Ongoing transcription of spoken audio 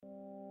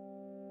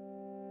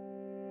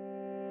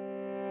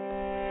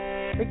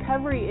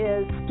Recovery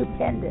is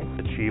stupendous.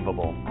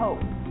 Achievable. Hope.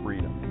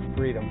 Freedom.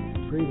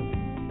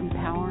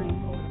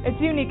 Empowering.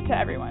 It's unique to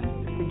everyone.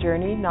 It's a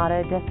journey, not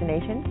a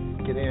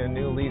destination. Getting a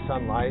new lease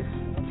on life.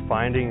 It's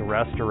finding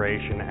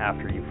restoration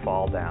after you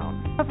fall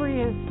down.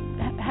 Recovery is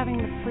having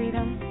the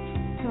freedom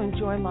to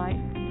enjoy life.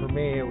 For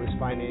me, it was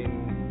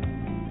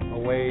finding a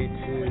way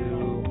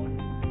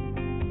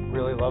to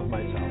really love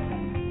myself.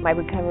 My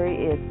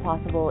recovery is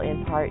possible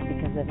in part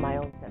because of my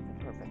own sense of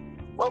purpose.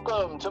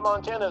 Welcome to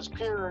Montana's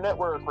Peer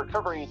Network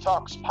Recovery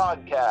Talks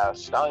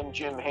podcast. I'm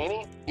Jim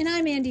Haney. And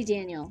I'm Andy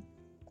Daniel.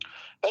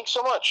 Thanks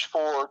so much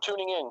for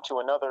tuning in to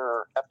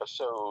another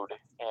episode,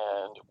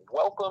 and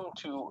welcome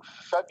to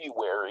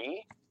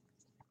February.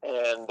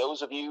 And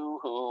those of you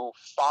who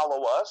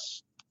follow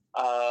us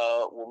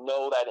will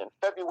know that in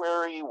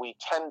February we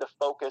tend to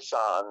focus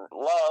on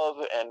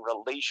love and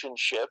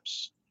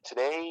relationships.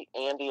 Today,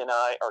 Andy and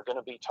I are going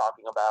to be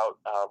talking about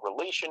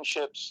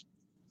relationships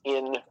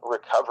in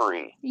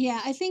recovery.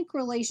 Yeah, I think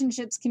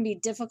relationships can be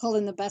difficult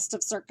in the best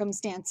of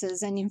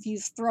circumstances, and if you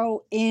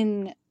throw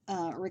in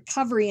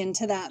recovery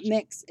into that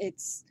mix,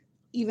 it's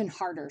even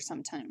harder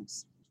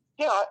sometimes.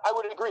 Yeah, I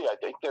would agree. I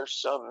think there's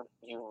some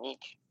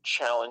unique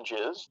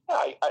challenges.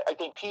 I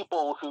think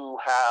people who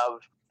have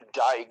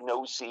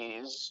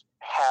diagnoses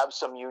have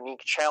some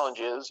unique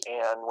challenges,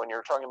 and when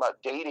you're talking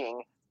about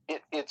dating,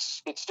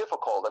 it's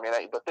difficult. I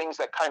mean, the things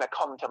that kind of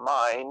come to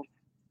mind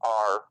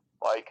are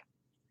like,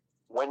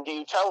 when do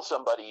you tell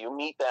somebody you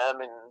meet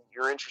them and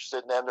you're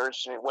interested in them?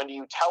 When do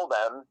you tell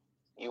them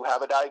you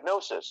have a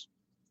diagnosis?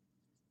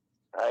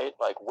 Right?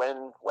 Like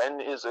when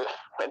is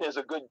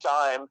a good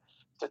time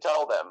to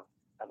tell them?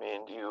 I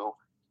mean, do you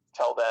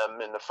tell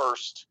them in the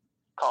first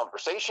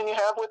conversation you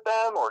have with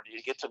them, or do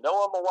you get to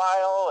know them a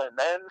while and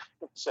then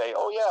say,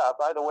 oh yeah,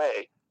 by the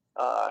way,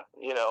 I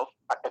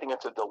think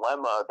it's a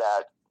dilemma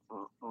that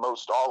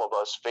most all of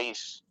us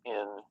face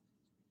in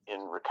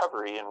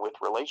recovery and with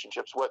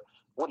relationships. What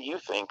do you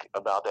think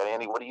about that,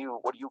 Andy? What do you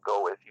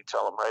go with? You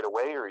tell them right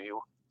away, or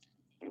you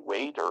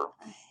wait, or?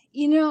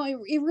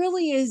 It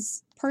really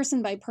is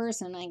person by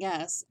person, I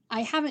guess.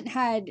 I haven't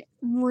had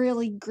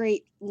really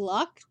great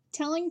luck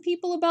telling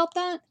people about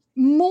that.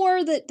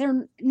 More that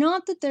they're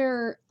not that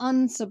they're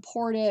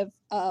unsupportive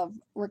of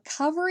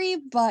recovery,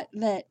 but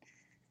that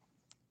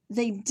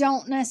they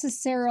don't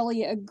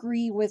necessarily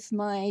agree with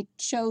my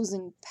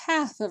chosen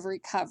path of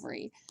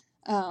recovery.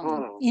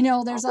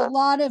 There's a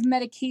lot of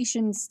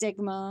medication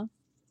stigma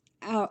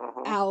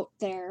out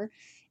there.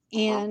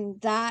 And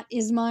that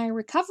is my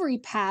recovery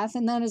path,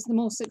 and that is the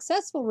most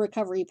successful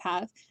recovery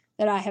path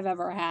that I have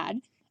ever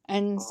had.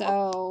 And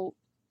so,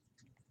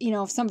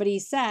 if somebody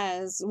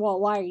says, well,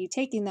 why are you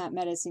taking that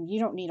medicine? You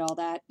don't need all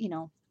that,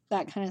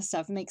 that kind of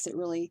stuff makes it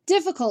really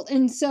difficult.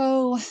 And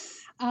so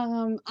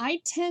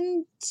I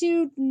tend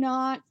to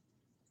not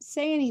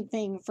say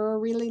anything for a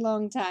really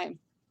long time.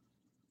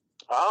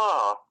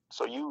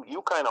 So you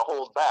kind of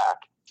hold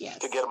back. Yes.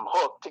 To get them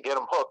hooked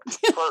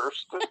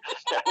first,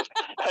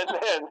 and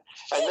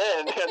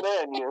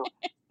then you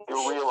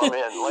reel them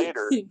in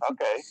later.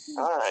 Okay,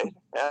 all right,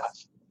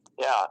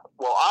 yeah.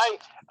 Well,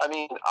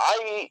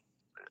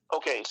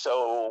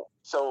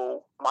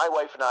 So my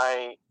wife and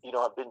I,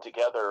 have been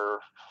together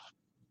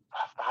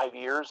 5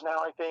 years now.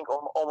 I think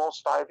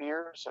almost 5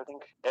 years. I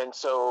think, and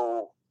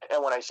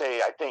when I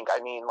say I think, I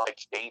mean like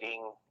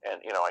dating,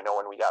 and I know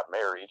when we got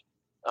married,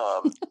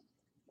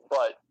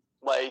 but.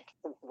 Like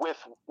with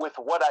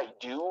what I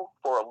do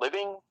for a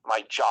living,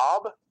 my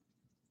job,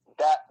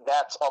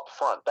 that's up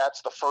front.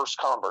 That's the first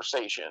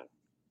conversation,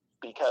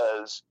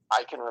 because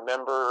I can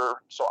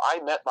remember. So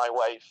I met my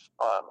wife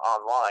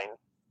online,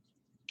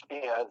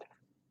 and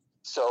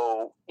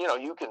so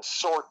you can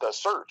sort the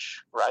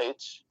search,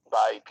 right,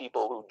 by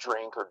people who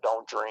drink or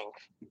don't drink,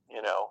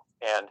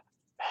 and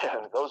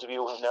those of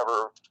you who've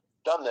never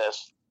done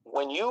this,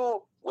 when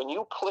you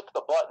click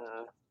the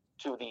button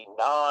to the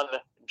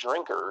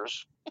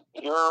non-drinkers,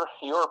 your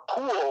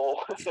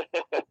pool,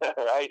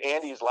 right?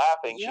 Andy's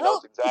laughing. She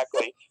knows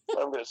exactly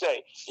what I'm going to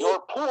say. Your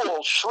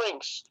pool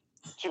shrinks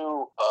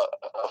to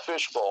a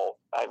fishbowl.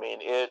 I mean,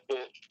 it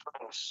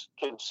shrinks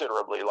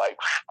considerably. Like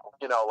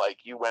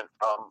you went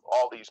from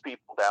all these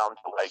people down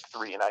to like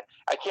 3, and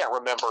I can't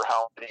remember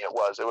how many it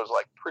was. It was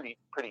like pretty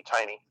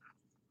tiny.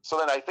 So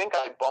then I think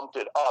I bumped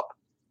it up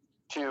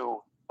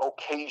to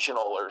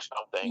occasional or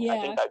something. Yeah.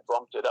 I think I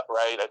bumped it up,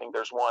 right? I think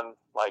there's one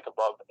like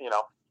above,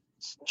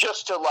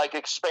 just to like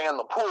expand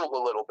the pool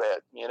a little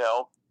bit,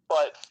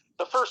 but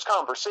the first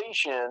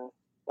conversation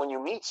when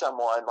you meet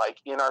someone like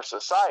in our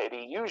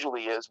society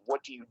usually is,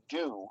 what do you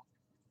do?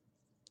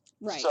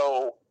 Right.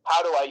 So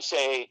how do I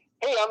say,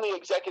 hey, I'm the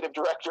executive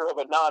director of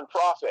a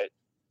nonprofit?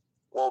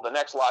 Well, the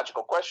next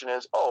logical question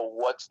is, oh,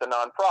 what's the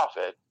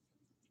nonprofit?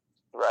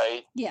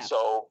 Right. Yeah.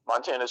 So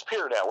Montana's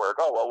Peer Network.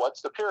 Oh, well,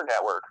 what's the Peer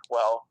Network?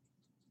 Well,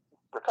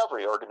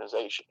 recovery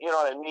organization. You know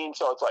what I mean?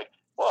 So it's like,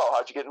 well,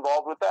 how'd you get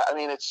involved with that? I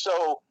mean, it's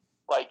so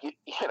like, you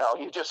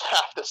just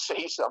have to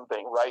say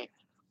something right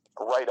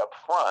up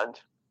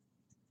front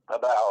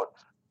about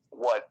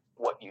what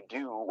you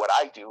do, what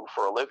I do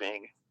for a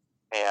living,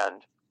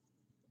 and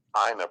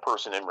I'm a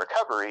person in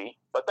recovery.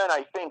 But then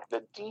I think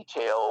the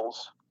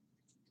details,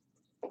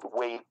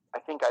 I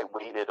think I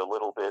waited a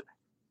little bit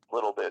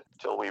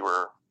till we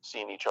were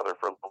seeing each other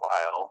for a little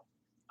while.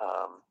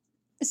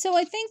 So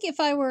I think if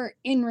I were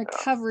in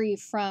recovery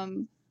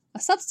from a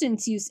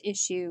substance use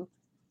issue,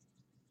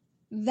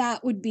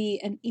 that would be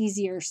an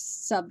easier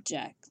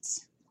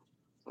subject.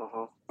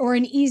 Mm-hmm. Or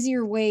an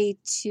easier way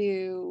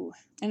to,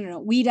 I don't know,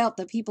 weed out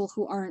the people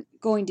who aren't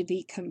going to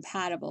be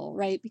compatible,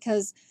 right?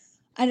 Because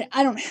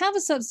I don't have a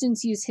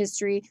substance use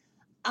history.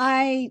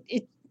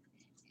 It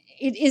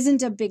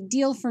isn't a big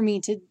deal for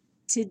me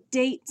to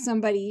date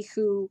somebody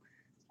who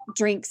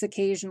drinks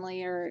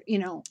occasionally or,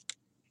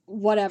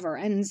 whatever.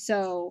 And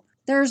so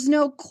there's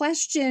no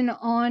question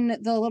on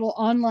the little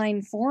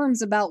online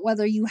forums about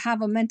whether you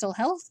have a mental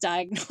health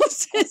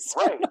diagnosis.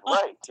 Right,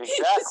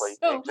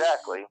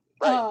 exactly.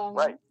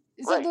 Right.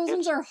 So those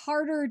ones are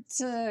harder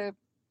to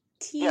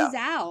tease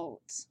out.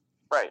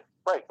 Right.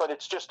 But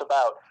it's just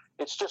about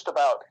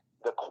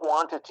the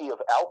quantity of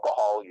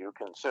alcohol you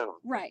consume.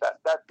 Right.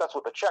 That's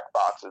what the check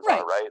boxes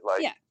are, right?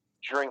 Like,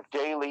 drink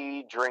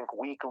daily, drink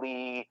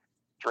weekly,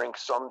 drink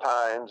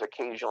sometimes,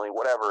 occasionally,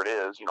 whatever it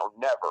is,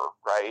 never,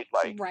 right?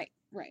 Like,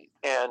 right.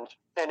 And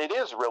it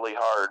is really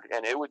hard,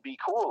 and it would be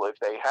cool if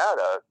they had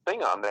a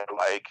thing on there,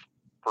 like,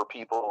 for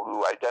people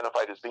who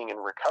identified as being in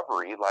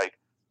recovery, like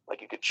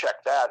you could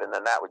check that, and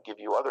then that would give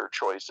you other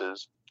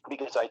choices,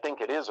 because I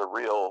think it is a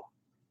real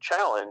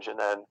challenge. And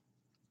then,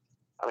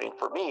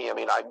 for me,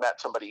 I met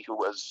somebody who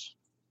was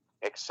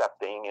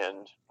accepting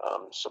and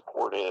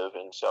supportive,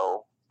 and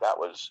so that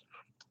was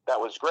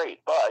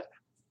great. But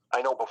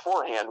I know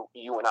beforehand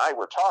you and I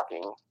were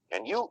talking,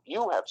 and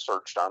you have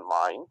searched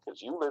online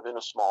because you live in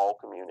a small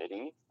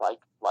community like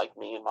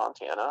me in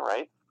Montana,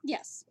 right?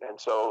 Yes. And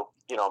so,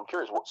 I'm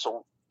curious.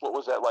 What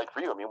was that like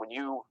for you? When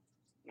you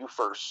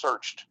first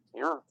searched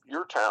your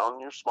town,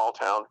 your small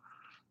town,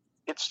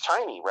 it's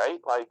tiny, right?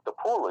 Like, the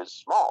pool is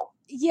small.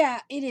 Yeah,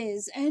 it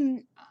is.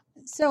 And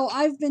so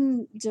I've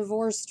been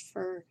divorced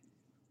for,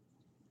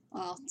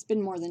 it's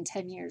been more than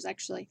 10 years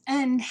actually,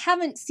 and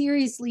haven't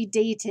seriously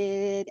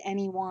dated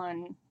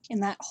anyone in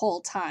that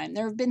whole time.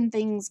 There have been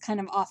things kind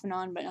of off and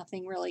on, but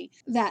nothing really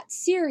that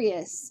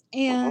serious.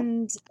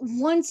 And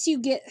once you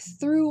get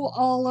through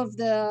all of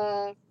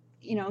the,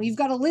 you've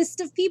got a list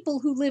of people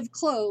who live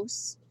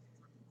close,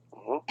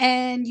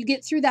 and you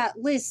get through that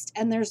list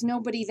and there's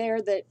nobody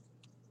there that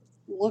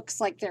looks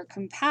like they're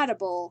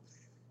compatible.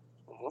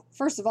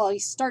 First of all, you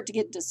start to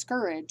get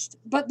discouraged.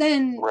 But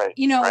then,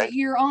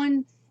 you're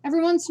on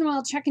every once in a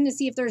while checking to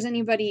see if there's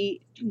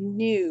anybody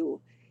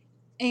new.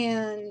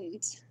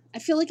 And I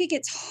feel like it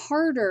gets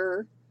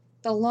harder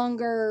the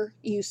longer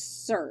you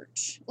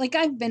search. Like,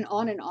 I've been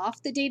on and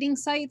off the dating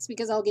sites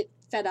because I'll get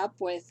fed up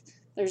with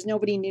there's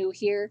nobody new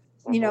here,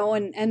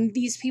 and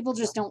these people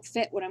just don't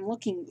fit what I'm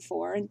looking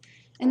for. And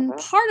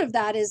part of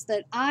that is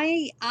that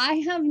I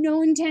have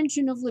no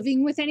intention of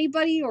living with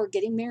anybody or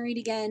getting married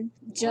again.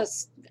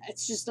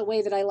 It's just the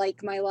way that I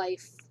like my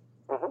life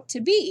to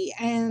be.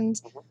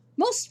 And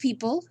most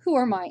people who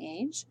are my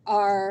age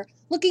are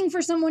looking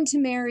for someone to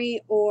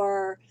marry,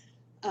 or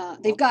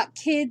they've got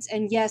kids.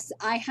 And yes,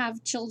 I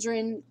have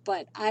children,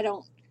 but I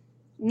don't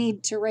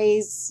need to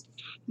raise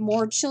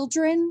more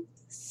children.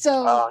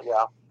 So,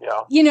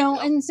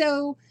 and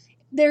so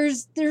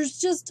there's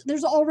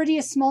already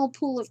a small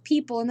pool of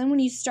people. And then when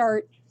you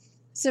start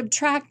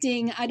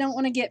subtracting, I don't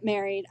want to get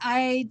married,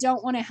 I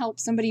don't want to help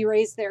somebody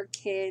raise their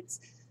kids,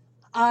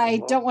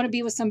 I don't want to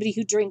be with somebody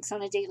who drinks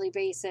on a daily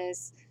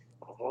basis.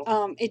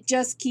 It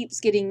just keeps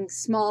getting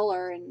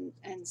smaller and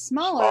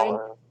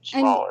smaller.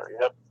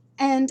 Yep.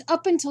 And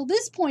up until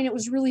this point, it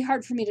was really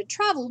hard for me to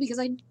travel because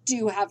I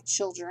do have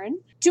children.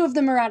 2 of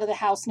them are out of the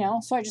house now,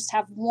 so I just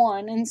have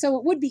 1. And so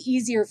it would be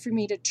easier for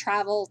me to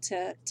travel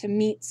to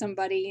meet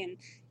somebody and,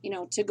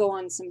 to go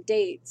on some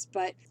dates.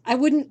 But I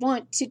wouldn't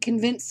want to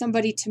convince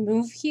somebody to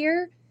move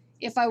here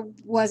if I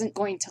wasn't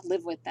going to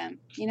live with them,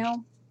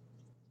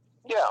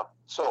 Yeah.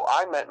 So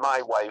I met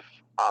my wife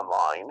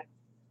online,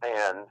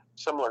 and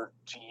similar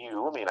to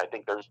you, I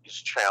think there's these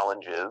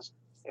challenges.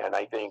 And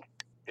I think,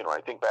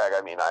 I think back,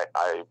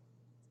 I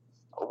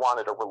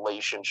wanted a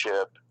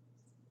relationship.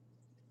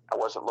 I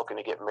wasn't looking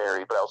to get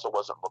married, but I also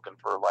wasn't looking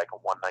for like a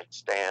one-night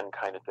stand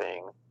kind of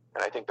thing.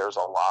 And I think there's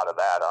a lot of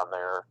that on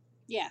there.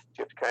 Yeah.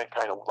 You have to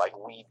kind of like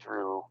weed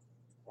through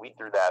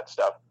that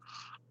stuff.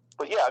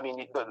 But yeah,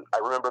 I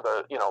remember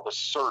the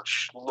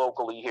search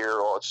locally here.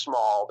 Oh, it's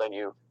small. Then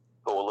you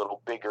go a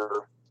little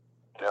bigger,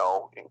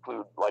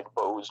 include like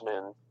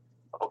Bozeman.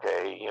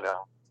 Okay.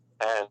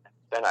 And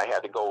then I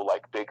had to go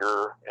like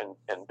bigger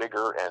and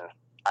bigger. And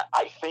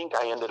I think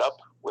I ended up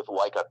with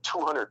like a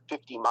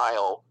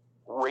 250-mile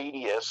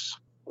radius,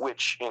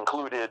 which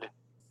included,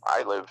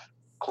 I live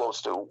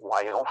close to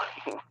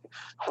Wyoming,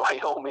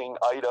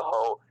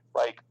 Idaho,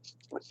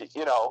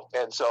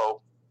 and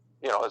so,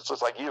 it's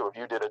just like if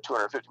you did a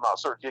 250-mile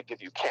search, it'd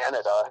give you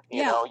Canada,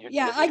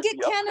 I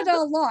get Canada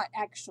a lot,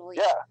 actually.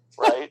 Yeah,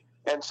 right.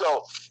 And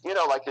so,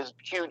 like this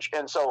huge,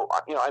 and so,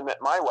 I met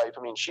my wife,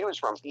 she was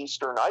from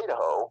Eastern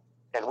Idaho,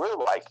 and we're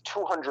like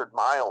 200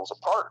 miles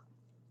apart.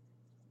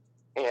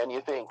 And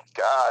you think,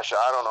 gosh,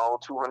 I don't know,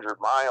 200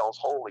 miles,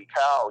 holy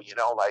cow, you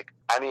know, like,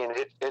 I mean,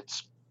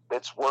 it's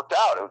worked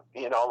out,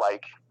 you know,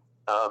 like,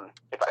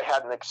 if I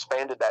hadn't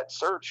expanded that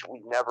search,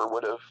 we never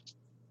would have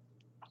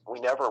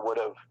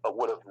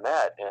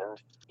met.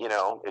 And, you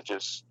know, it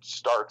just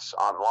starts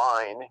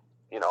online,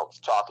 you know,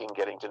 talking,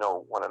 getting to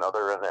know one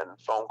another, and then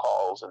phone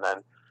calls. And then,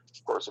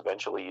 of course,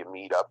 eventually you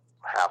meet up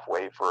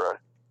halfway for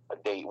a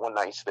date. One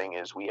nice thing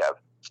is we have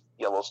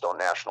Yellowstone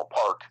National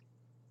Park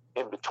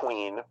in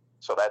between.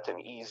 So that's an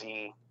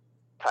easy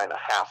kind of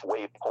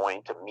halfway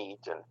point to meet,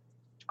 and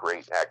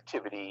great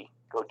activity,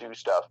 go do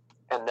stuff.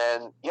 And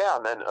then,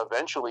 and then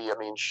eventually, I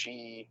mean,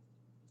 she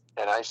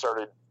and I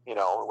started, you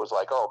know, it was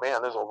like, oh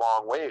man, there's a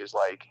long ways,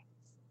 like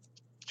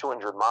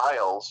 200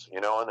 miles,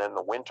 you know, and then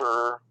the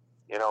winter,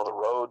 you know, the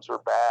roads were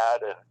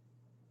bad,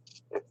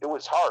 and it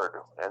was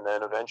hard. And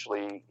then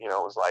eventually, you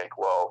know, it was like,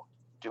 well,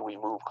 do we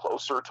move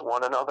closer to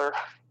one another?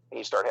 And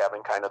you start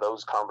having kind of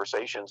those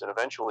conversations, and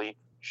eventually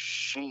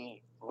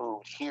she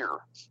moved here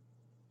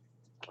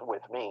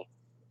with me.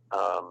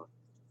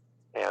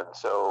 And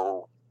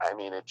so, I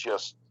mean, it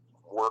just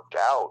worked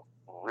out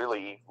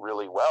really,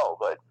 really well.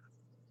 But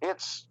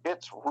it's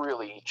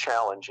really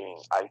challenging,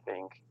 I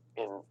think,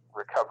 in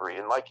recovery.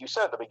 And like you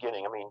said at the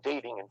beginning, I mean,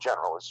 dating in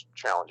general is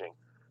challenging.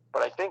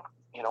 But I think,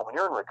 you know, when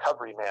you're in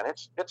recovery, man,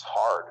 it's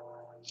hard.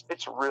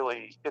 It's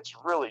really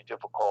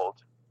difficult.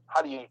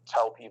 How do you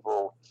tell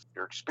people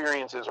your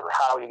experiences, or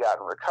how you got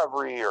in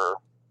recovery, or,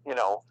 you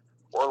know,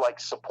 or like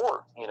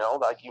support, you know,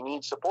 like you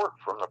need support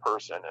from the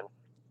person. And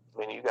I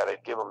mean, you got to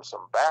give them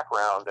some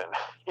background and,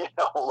 you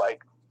know,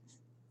 like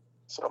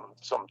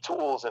some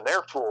tools in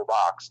their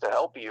toolbox to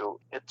help you.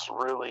 It's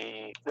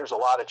really, there's a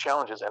lot of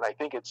challenges. And I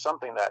think it's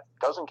something that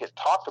doesn't get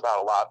talked about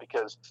a lot,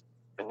 because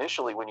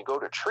initially when you go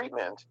to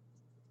treatment,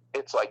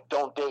 it's like,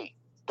 don't date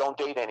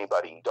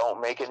anybody, don't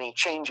make any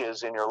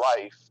changes in your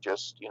life,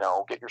 just, you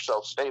know, get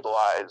yourself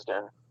stabilized.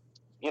 And,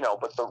 you know,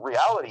 but the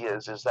reality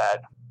is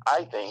that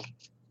I think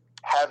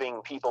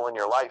having people in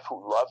your life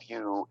who love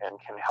you and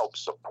can help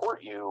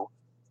support you,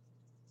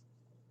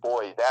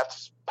 boy,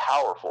 that's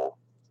powerful.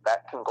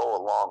 That can go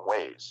a long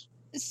ways.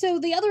 So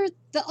the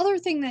other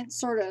thing that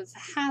sort of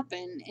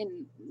happened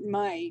in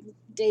my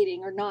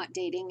dating or not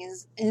dating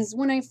is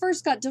when I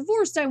first got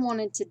divorced, I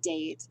wanted to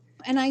date,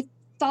 and I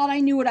thought I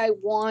knew what I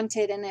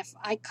wanted, and if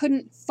I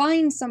couldn't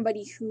find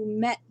somebody who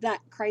met that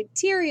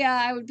criteria,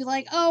 I would be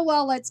like, oh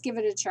well, let's give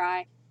it a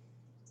try.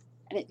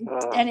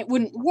 And it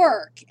wouldn't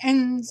work.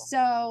 And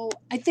so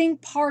I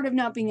think part of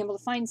not being able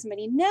to find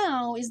somebody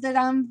now is that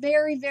I'm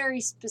very, very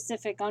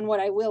specific on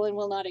what I will and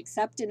will not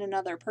accept in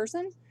another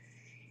person,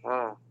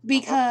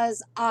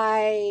 because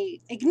I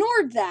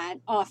ignored that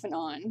off and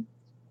on,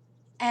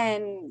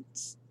 and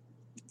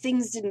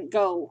things didn't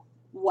go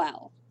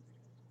well.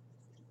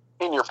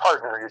 In your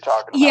partner, you're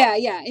talking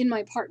about? Yeah, in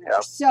my partner.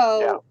 Yep.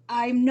 So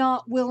I'm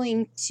not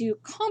willing to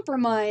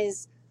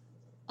compromise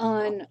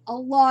on a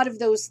lot of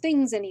those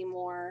things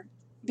anymore,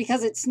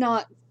 because it's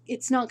not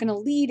going to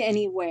lead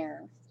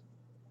anywhere.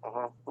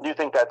 Do you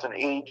think that's an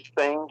age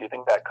thing? Do you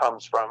think that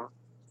comes from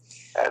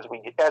as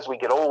we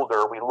get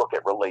older, we look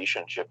at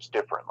relationships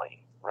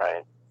differently,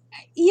 right?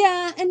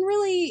 Yeah, and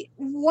really,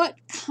 what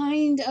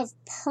kind of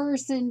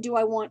person do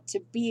I want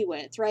to be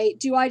with, right?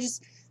 Do I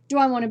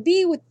want to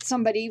be with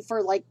somebody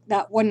for like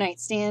that one night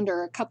stand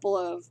or a couple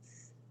of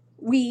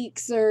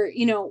weeks, or,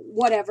 you know,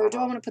 whatever? Do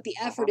I want to put the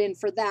effort in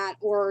for that,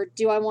 or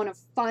do I want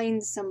to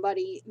find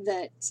somebody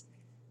that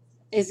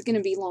is going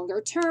to be longer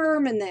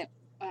term and that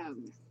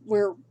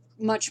we're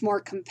much more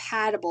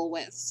compatible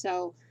with?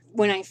 So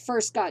when I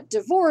first got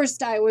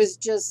divorced, I was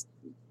just,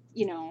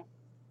 you know,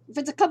 if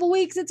it's a couple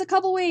weeks, it's a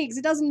couple weeks.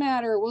 It doesn't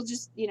matter. We'll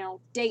just, you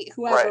know, date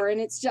whoever. Right.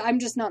 And I'm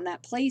just not in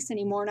that place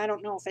anymore. And I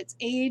don't know if it's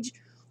age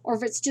or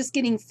if it's just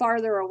getting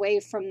farther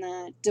away from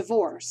the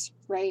divorce,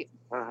 right?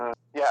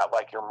 Yeah,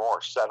 like you're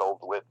more settled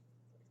with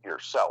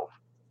yourself.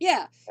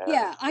 Yeah,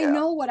 I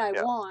know what I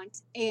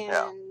want,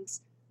 and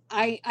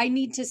I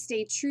need to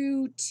stay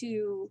true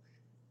to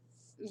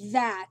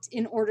that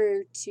in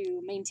order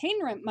to maintain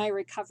my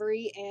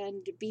recovery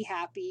and be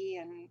happy.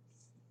 And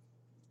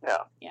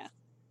yeah.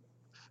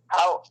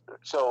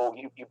 So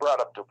you brought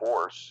up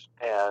divorce,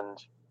 and,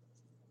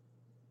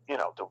 you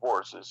know,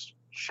 divorce is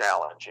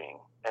challenging.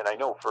 And I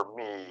know for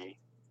me,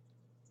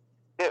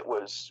 it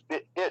was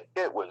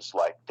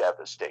like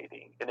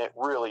devastating, and it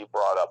really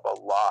brought up a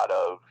lot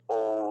of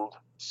old,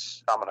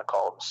 I'm going to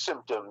call them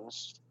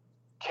symptoms,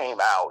 came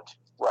out,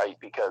 right?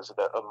 Because of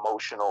the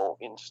emotional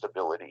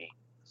instability.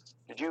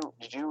 Did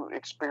you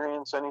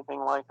experience anything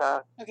like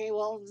that? Okay,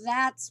 well,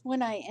 that's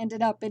when I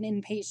ended up in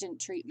inpatient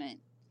treatment.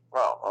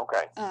 Oh,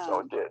 okay.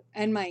 So it did.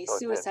 And my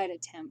suicide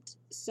attempt.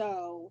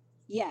 So,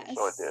 yes.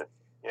 So it did.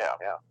 Yeah.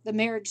 The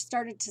marriage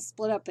started to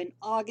split up in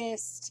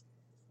August.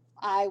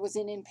 I was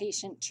in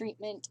inpatient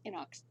treatment in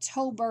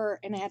October,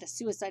 and I had a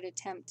suicide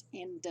attempt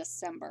in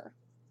December.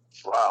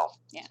 Wow.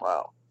 Yeah.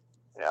 Wow.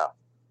 Yeah.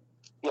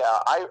 Yeah,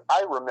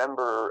 I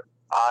remember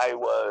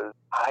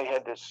I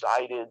had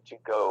decided to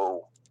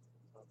go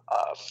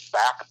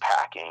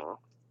backpacking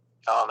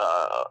on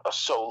a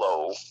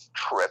solo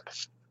trip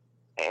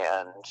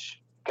and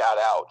got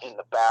out in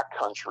the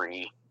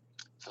backcountry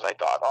because I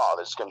thought, oh,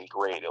 this is going to be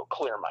great. It'll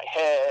clear my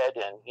head,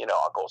 and,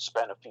 I'll go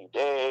spend a few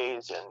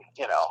days and,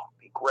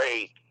 be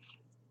great.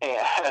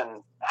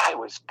 And I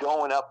was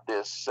going up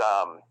this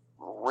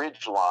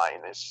ridge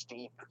line, this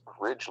steep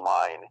ridge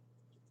line,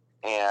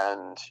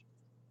 and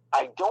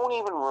I don't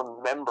even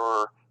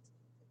remember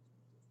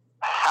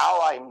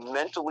how I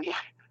mentally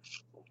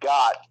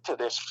got to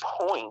this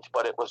point,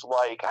 but it was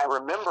like, I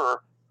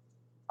remember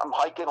I'm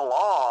hiking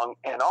along,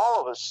 and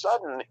all of a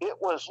sudden it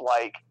was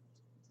like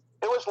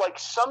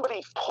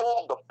somebody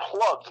pulled the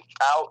plug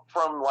out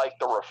from like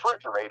the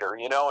refrigerator,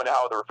 and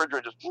how the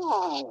refrigerator just,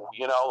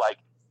 like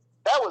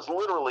that was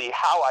literally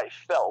how I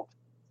felt.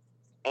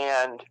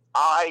 And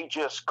I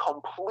just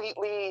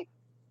completely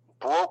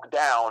broke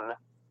down,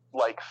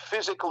 like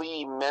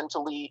physically,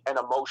 mentally, and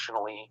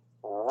emotionally,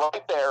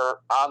 right there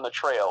on the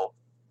trail,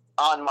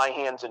 on my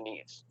hands and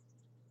knees.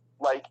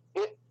 Like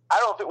it, I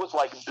don't know if it was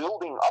like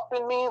building up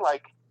in me,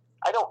 like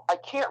I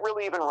can't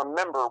really even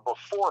remember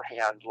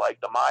beforehand, like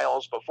the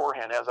miles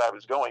beforehand as I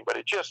was going, but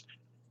it just,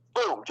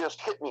 boom, just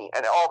hit me.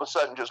 And all of a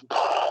sudden just,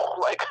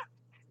 like,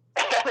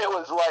 and it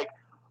was like,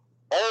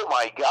 oh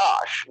my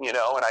gosh, and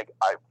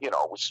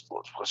I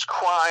was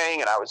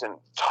crying, and I was in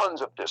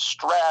tons of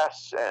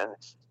distress,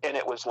 and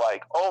it was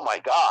like, oh my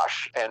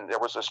gosh. And there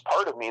was this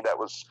part of me that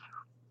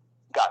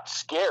got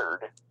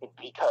scared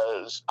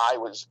because I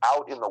was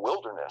out in the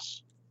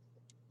wilderness.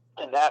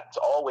 And that's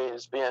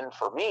always been,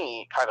 for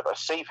me, kind of a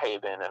safe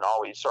haven, and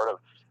always sort of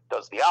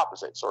does the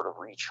opposite, sort of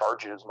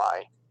recharges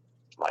my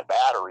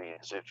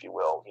batteries, if you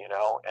will, and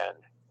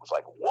it was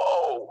like,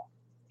 whoa,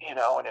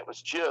 and it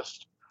was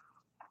just,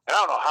 and I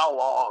don't know how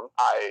long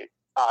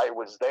I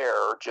was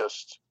there,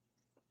 just,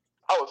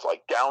 I was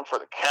like down for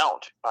the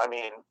count. I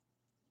mean,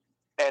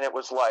 and it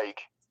was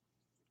like,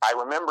 I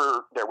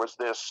remember there was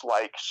this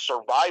like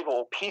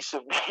survival piece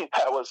of me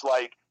that was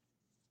like,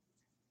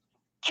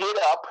 get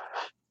up,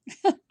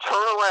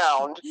 turn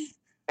around,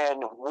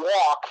 and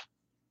walk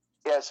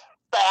as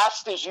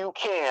fast as you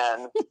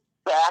can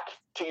back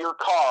to your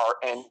car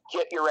and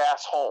get your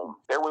ass home.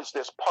 There was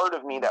this part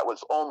of me that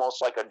was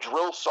almost like a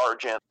drill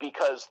sergeant,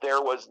 because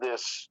there was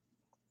this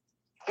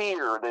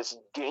fear, this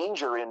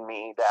danger in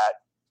me that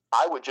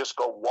I would just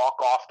go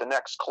walk off the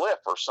next cliff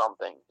or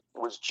something. It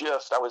was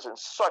just, I was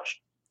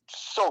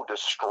so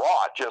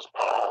distraught, just,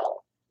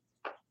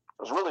 it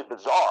was really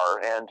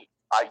bizarre. And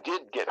I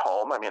did get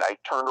home. I mean, I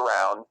turned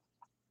around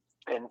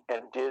and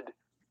did,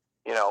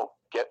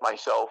 get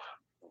myself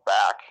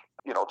back,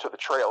 to the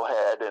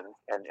trailhead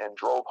and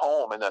drove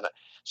home. And then as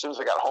soon as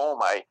I got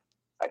home, I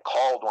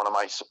called one of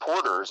my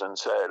supporters and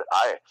said,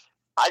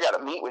 I got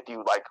to meet with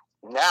you like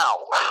now,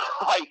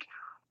 like,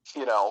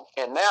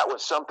 and that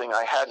was something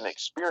I hadn't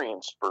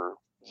experienced for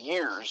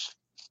years.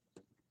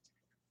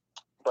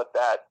 But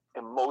that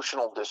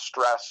emotional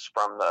distress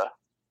from the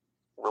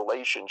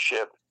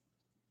relationship,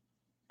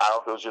 I don't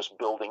know if it was just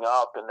building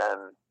up, and then,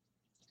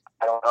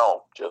 I don't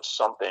know, just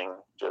something,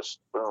 just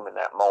boom, in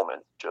that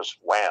moment, just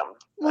wham.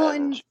 Well,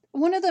 and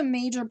one of the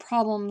major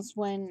problems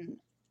when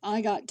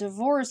I got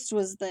divorced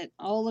was that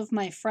all of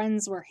my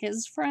friends were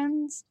his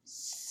friends.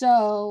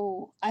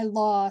 So I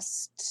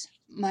lost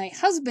my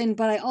husband,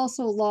 but I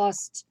also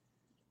lost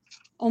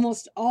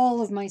almost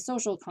all of my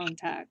social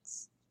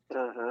contacts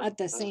at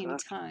the same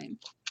time.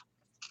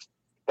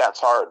 That's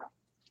hard.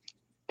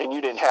 And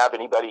you didn't have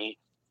anybody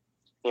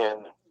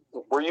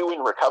were you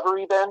in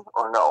recovery then,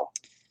 or no?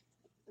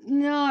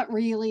 Not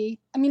really.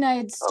 I mean, I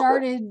had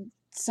started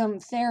some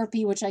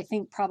therapy, which I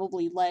think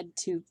probably led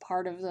to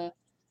part of the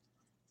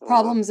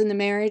problems in the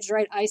marriage,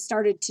 right? I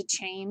started to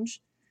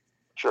change.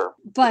 Sure.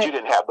 But you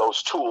didn't have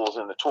those tools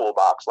in the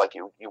toolbox like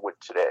you would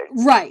today.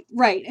 Right.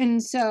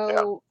 And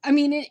so, I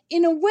mean,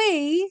 in a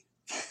way,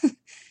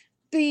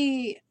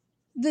 the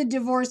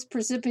divorce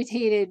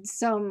precipitated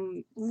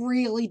some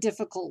really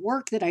difficult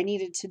work that I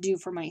needed to do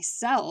for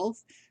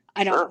myself.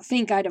 I don't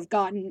think I'd have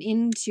gotten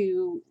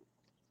into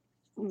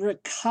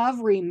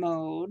recovery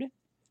mode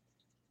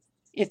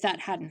if that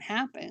hadn't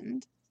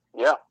happened.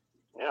 Yeah.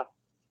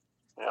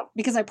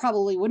 Because I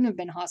probably wouldn't have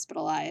been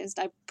hospitalized.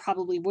 I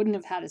probably wouldn't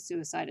have had a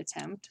suicide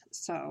attempt.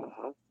 So,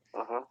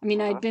 I mean,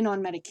 I'd been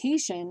on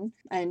medication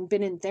and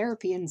been in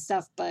therapy and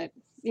stuff, but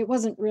it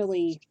wasn't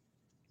really,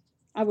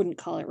 I wouldn't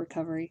call it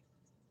recovery.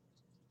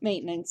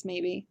 Maintenance,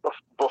 maybe.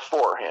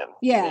 Beforehand.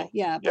 Yeah,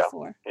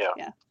 before. Yeah.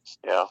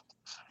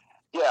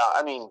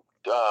 I mean,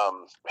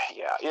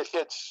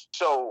 it's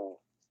so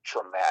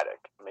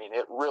traumatic. I mean,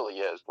 it really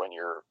is when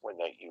you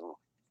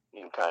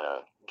kind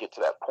of get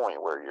to that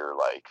point where you're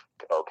like,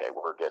 okay,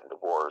 we're getting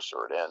divorced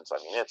or it ends. I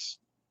mean,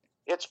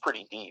 it's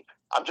pretty deep.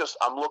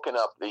 I'm looking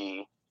up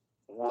the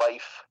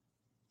life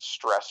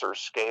stressor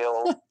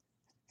scale,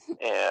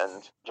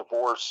 and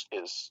divorce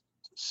is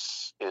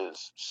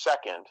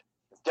second.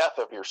 Death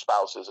of your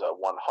spouse is a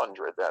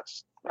 100.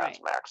 That's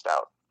maxed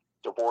out.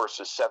 Divorce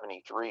is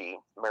 73.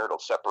 Marital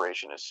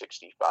separation is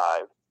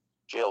 65.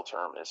 jail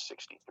term is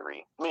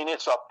 63. I mean,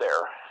 it's up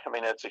there. I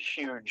mean, it's a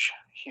huge,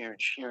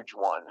 huge, huge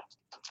one.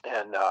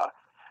 And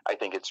I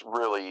think it's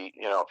really,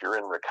 if you're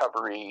in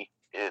recovery,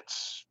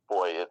 it's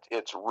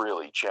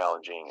really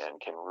challenging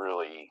and can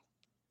really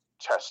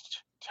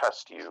test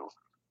you.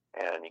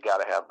 And you got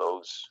to have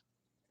those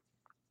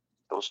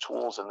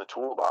tools in the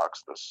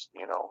toolbox, this,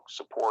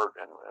 support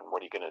and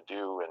what are you going to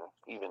do? And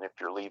even if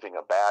you're leaving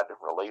a bad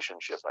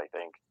relationship, I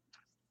think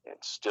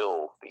it's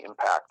still, the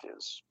impact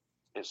is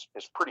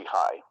pretty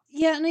high.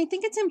 Yeah, and I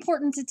think it's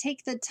important to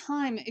take the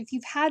time, if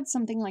you've had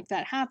something like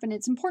that happen,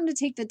 it's important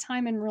to take the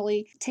time and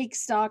really take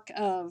stock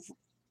of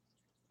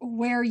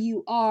where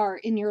you are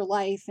in your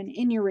life and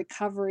in your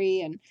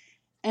recovery,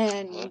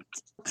 and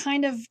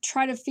kind of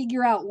try to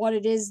figure out what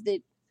it is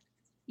that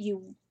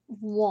you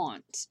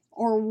want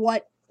or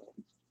what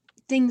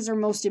things are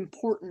most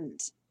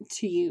important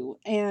to you.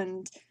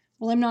 And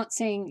well, I'm not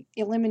saying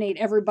eliminate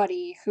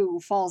everybody who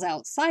falls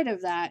outside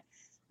of that.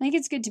 I think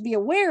it's good to be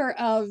aware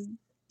of,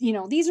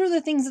 these are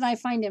the things that I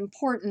find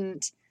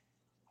important.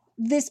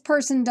 This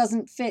person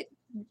doesn't fit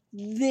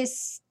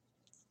this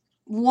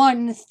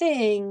one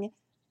thing.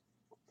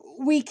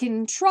 We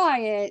can try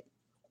it,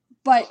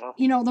 but,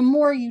 the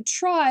more you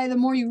try, the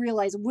more you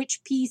realize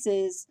which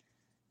pieces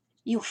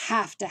you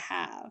have to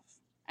have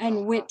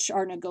and which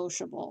are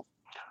negotiable.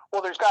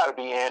 Well, there's got to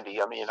be,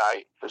 Andy. I mean,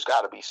 there's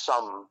got to be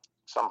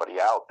somebody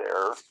out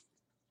there,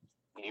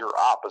 your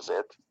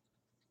opposite,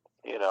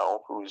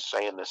 who's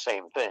saying the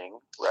same thing,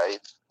 right?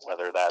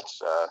 Whether that's,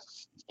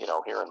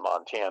 here in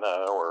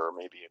Montana or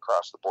maybe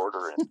across the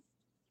border in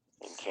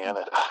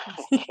Canada.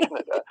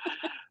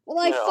 Well,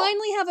 I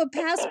finally have a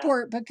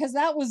passport because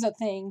that was a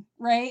thing,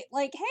 right?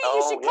 Like, hey,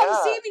 you should come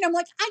see me. And I'm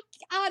like,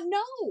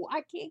 no,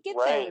 I can't get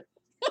there.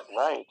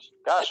 Right.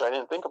 Gosh, I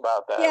didn't think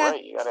about that. Yeah.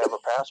 Right. You got to have a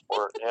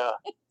passport. Yeah.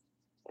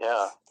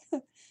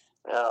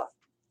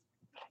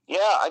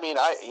 I mean,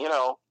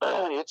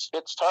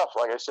 it's tough.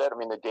 Like I said, I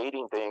mean, the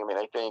dating thing, I mean,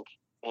 I think,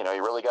 you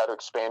really got to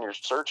expand your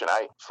search. And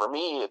for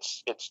me,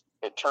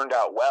 it turned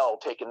out well,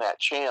 taking that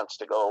chance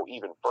to go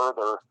even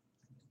further,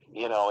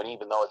 and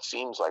even though it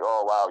seems like,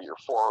 oh, wow, you're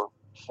four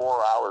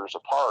hours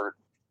apart,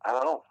 I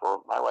don't know,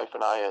 for my wife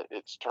and I,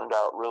 it's turned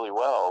out really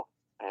well.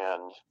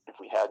 And if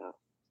we hadn't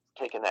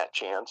taken that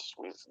chance,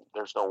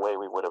 there's no way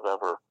we would have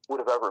ever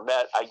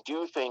met. I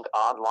do think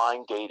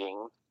online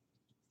dating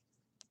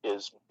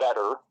is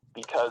better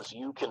because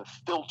you can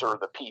filter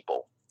the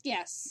people.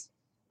 Yes.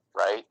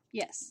 Right?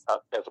 Yes.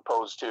 As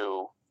opposed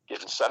to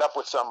getting set up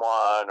with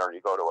someone, or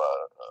you go to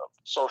a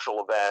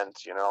social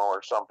event,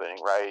 or something,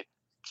 right?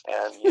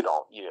 And you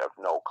have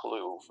no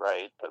clue,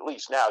 right? But at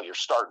least now you're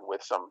starting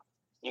with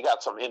you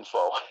got some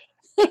info,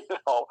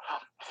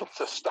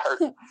 to start.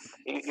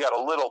 You got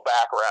a little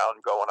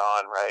background going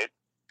on, right?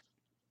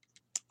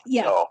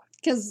 Yeah.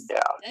 Because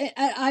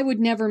I would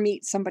never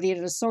meet somebody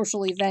at a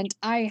social event.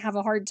 I have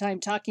a hard time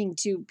talking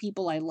to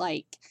people I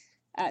like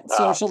at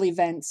social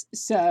events.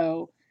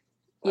 So,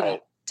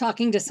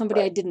 talking to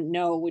somebody I didn't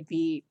know would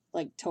be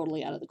like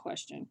totally out of the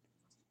question.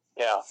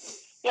 Yeah.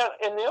 Yeah.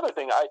 And the other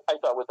thing I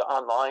thought with the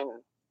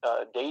online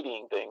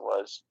dating thing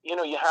was, you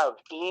have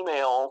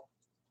email,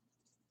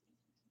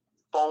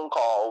 phone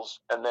calls,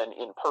 and then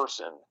in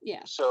person.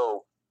 Yeah.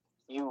 So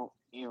you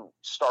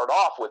start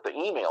off with the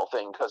email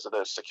thing because of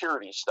the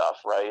security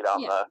stuff, right?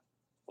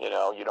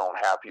 You don't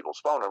have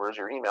people's phone numbers,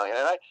 you're emailing.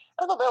 And I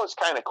thought that was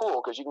kind of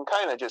cool because you can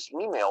kind of just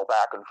email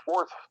back and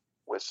forth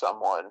with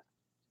someone,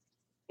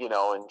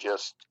 and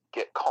just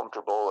get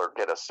comfortable or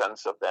get a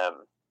sense of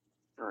them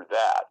through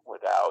that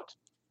without,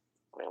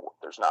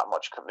 there's not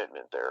much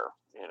commitment there,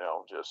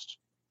 just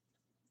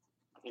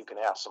you can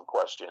ask some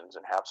questions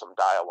and have some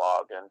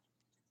dialogue and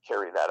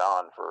carry that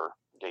on for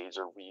days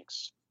or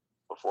weeks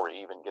before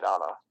you even get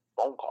on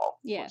a phone call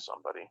with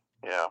somebody.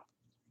 Yeah.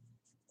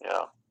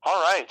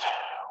 All right.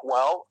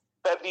 Well,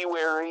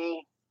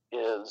 February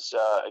is,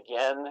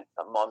 again,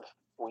 a month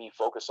we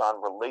focus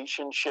on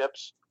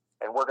relationships,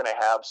 and we're going to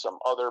have some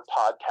other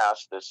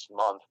podcasts this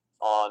month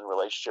on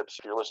relationships.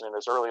 If you're listening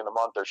this early in the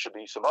month, there should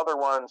be some other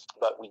ones,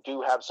 but we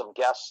do have some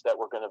guests that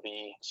we're going to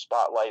be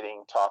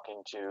spotlighting,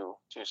 talking to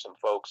some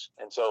folks.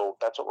 And so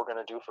that's what we're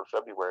going to do for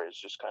February, is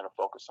just kind of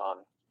focus on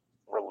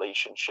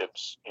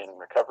relationships in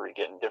recovery,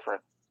 getting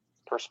different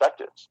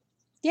perspectives.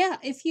 Yeah,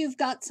 if you've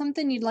got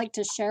something you'd like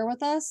to share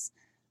with us,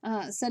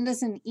 send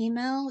us an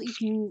email. You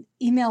can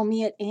email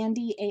me at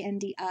Andy,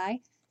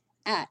 ANDI,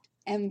 at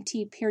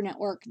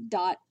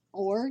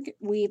mtpeernetwork.org.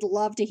 We'd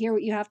love to hear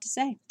what you have to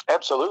say.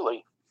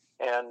 Absolutely.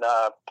 And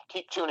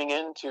keep tuning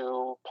in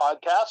to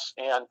podcasts.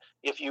 And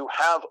if you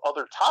have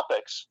other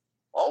topics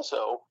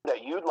also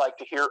that you'd like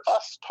to hear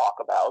us talk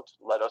about,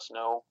 let us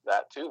know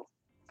that too,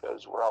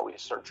 because we're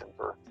always searching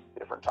for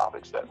different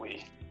topics that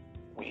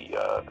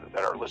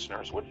that our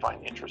listeners would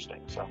find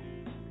interesting. So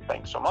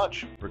thanks so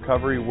much.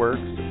 Recovery works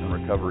and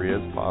recovery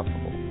is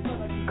possible.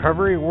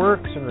 Recovery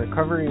works and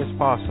recovery is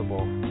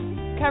possible.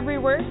 Recovery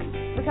works,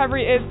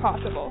 recovery is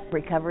possible.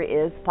 Recovery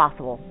is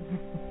possible.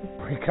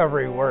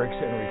 Recovery works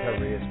and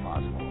recovery is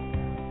possible.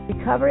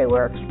 Recovery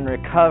works and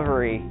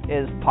recovery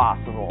is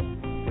possible.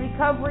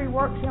 Recovery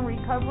works and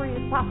recovery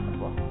is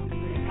possible.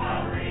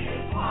 Recovery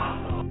is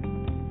possible.